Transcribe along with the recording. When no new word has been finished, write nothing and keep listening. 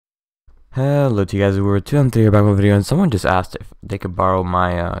Hello to you guys, we're 2 and 3 back with a video, and someone just asked if they could borrow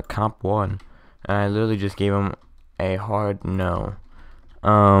my comp 1, and I literally just gave him a hard no.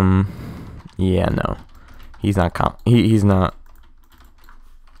 Yeah, no. He's not he's not.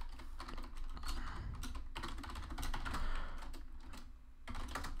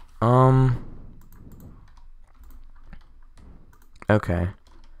 Okay.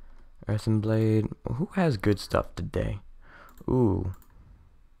 Earthen Blade. Who has good stuff today? Ooh.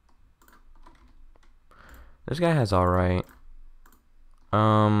 This guy has alright.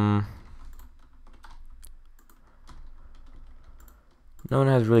 No one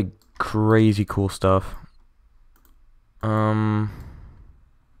has really crazy cool stuff. Unless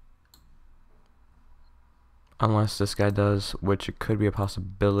this guy does, which it could be a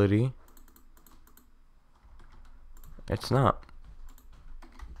possibility. It's not.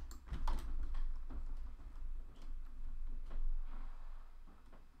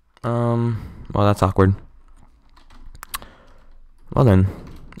 Well, that's awkward. Well then.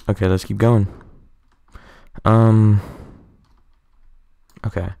 Okay, let's keep going. Okay.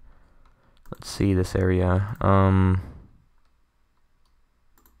 Let's see this area.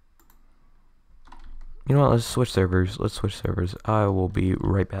 You know what, let's switch servers. I will be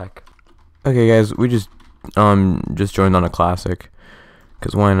right back. Okay guys, we just joined on a classic.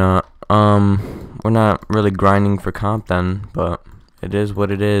 Cause why not? We're not really grinding for comp then, but it is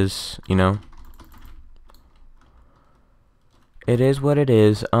what it is, you know? It is what it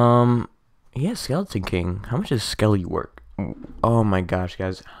is. Yeah, Skeleton King. How much is Skelly work? Oh my gosh,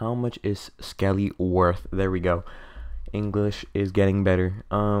 guys. How much is Skelly worth? There we go. English is getting better.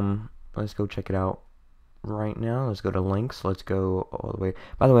 Let's go check it out right now. Let's go to links. Let's go all the way.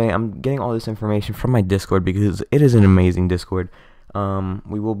 By the way, I'm getting all this information from my Discord because it is an amazing Discord.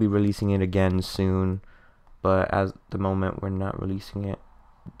 We will be releasing it again soon, but at the moment we're not releasing it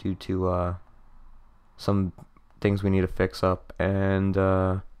due to some things we need to fix up, and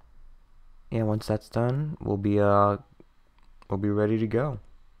yeah, once that's done, we'll be ready to go.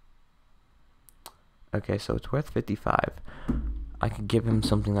 Okay, so it's worth 55. I could give him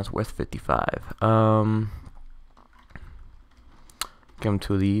something that's worth 55. Give him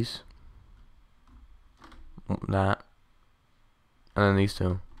 2 of these. That. And then these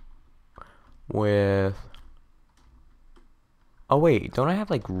 2. With... Oh wait, don't I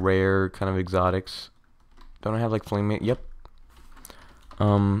have like rare kind of exotics? Don't I have like flame? Yep.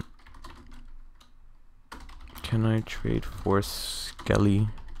 Can I trade for Skelly?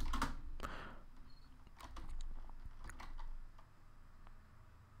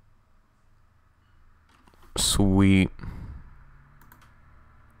 Sweet.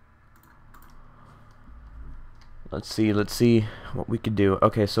 Let's see what we could do.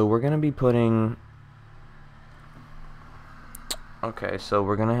 Okay, so we're gonna be putting... Okay, so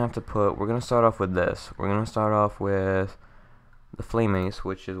we're gonna start off with this. We're gonna start off with the Flame Ace,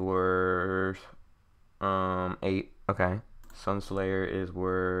 which is worth 8. Okay. Sunslayer is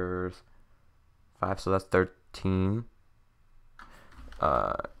worth 5, so that's 13.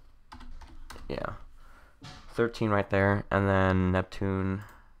 Yeah. 13 right there, and then Neptune,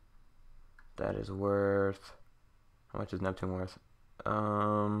 that is worth... How much is Neptune worth?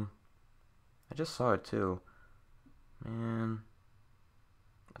 I just saw it too. Man.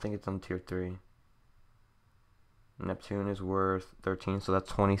 I think it's on tier 3. Neptune is worth 13, so that's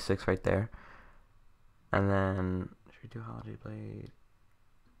 26 right there. And then, should we do Holiday Blade?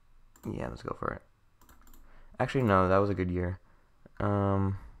 Yeah, let's go for it. Actually, no, that was a good year.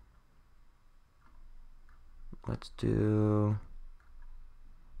 Let's do...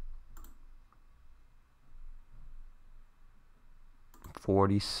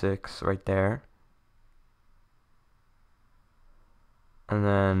 $46 right there. And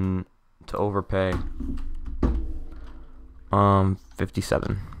then to overpay,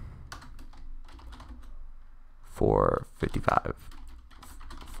 57 for 55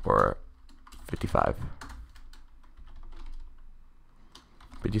 for 55.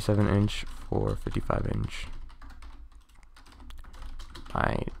 57 inch for 55 inch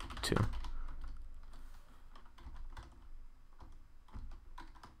by 2.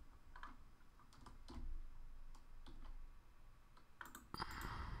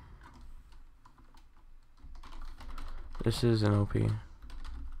 This is an OP,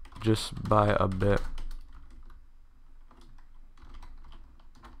 just by a bit.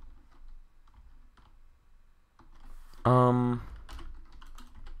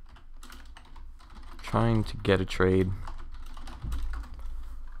 Trying to get a trade.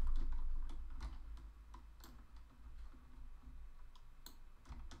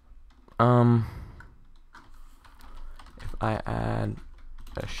 If I add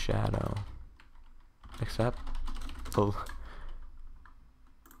a shadow. Except, oh.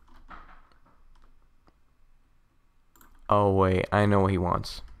 Oh wait, I know what he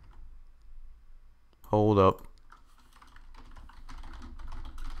wants. Hold up.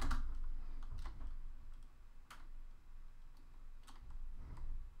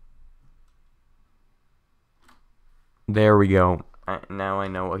 There we go. Now I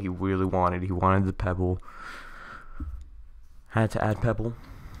know what he really wanted. He wanted the pebble. Had to add pebble.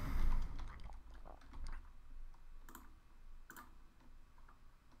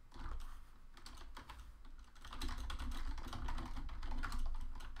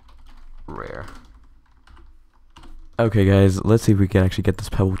 Rare. Okay, guys, let's see if we can actually get this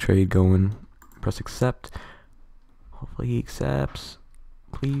pebble trade going. Press accept. Hopefully he accepts.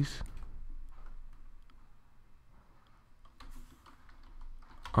 Please.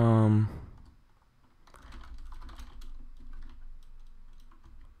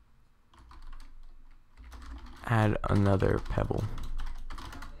 Add another pebble.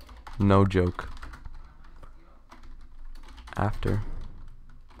 No joke. After.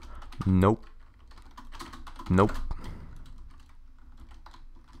 Nope. Nope.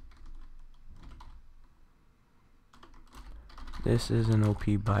 This is an OP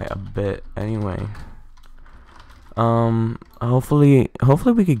by a bit. Anyway. Hopefully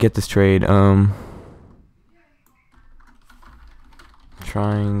we could get this trade.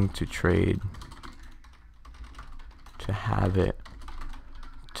 Trying to trade. To have it.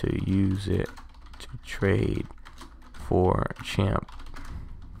 To use it. To trade. For champ.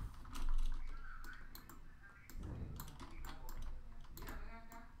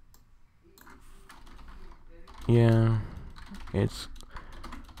 Yeah,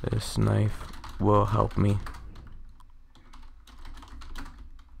 this knife will help me.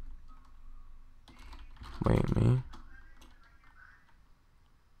 Wait, me?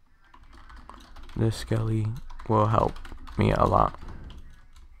 This skelly will help me a lot.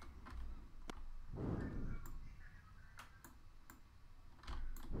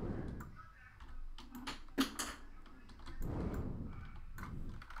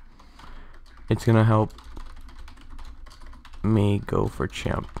 It's gonna help me go for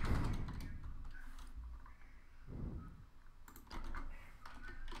champ.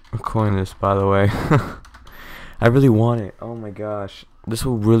 I'm coining this, by the way. I really want it. Oh my gosh. This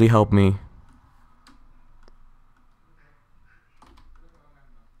will really help me.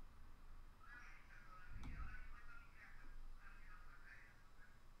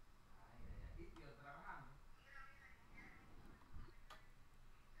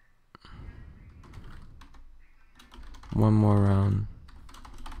 One more round.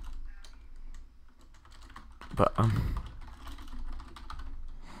 But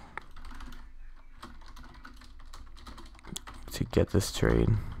to get this trade.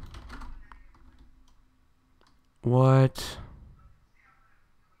 What?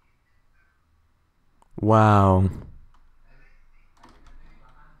 Wow.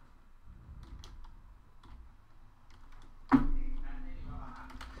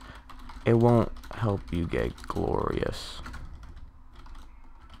 It won't help you get glorious.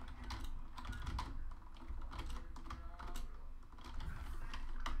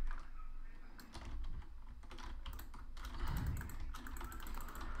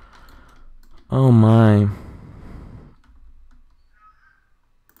 Oh my.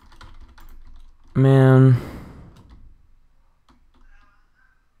 Man.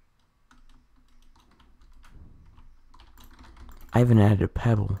 I haven't added a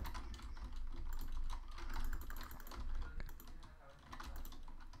pebble.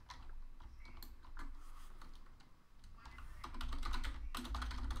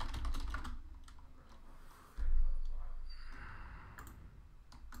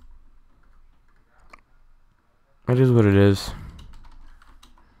 It is what it is.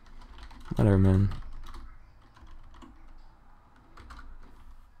 Whatever, man.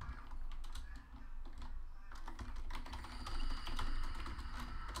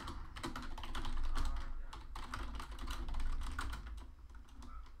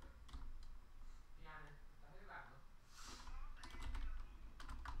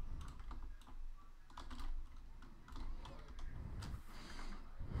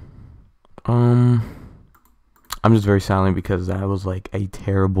 I'm just very silent because that was like a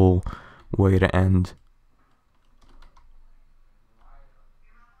terrible way to end.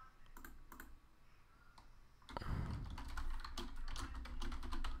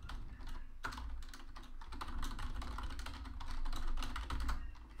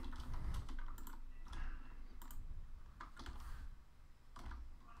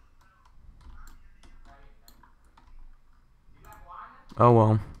 Oh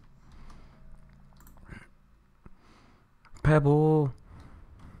well. Pebble.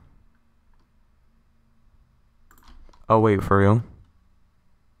 Oh wait, for real?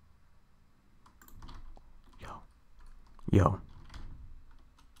 Yo.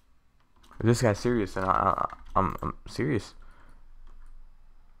 If this guy's serious, then I'm serious.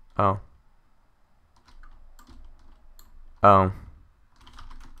 Oh. Oh.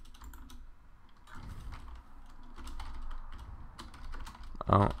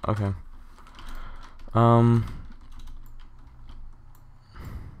 Oh, okay.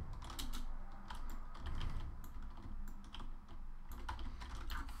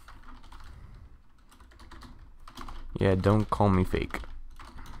 Yeah, don't call me fake.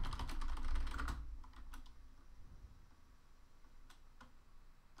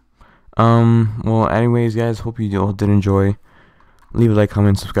 Well, anyways, guys, hope you all did enjoy. Leave a like,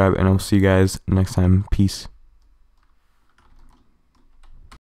 comment, subscribe, and I'll see you guys next time. Peace.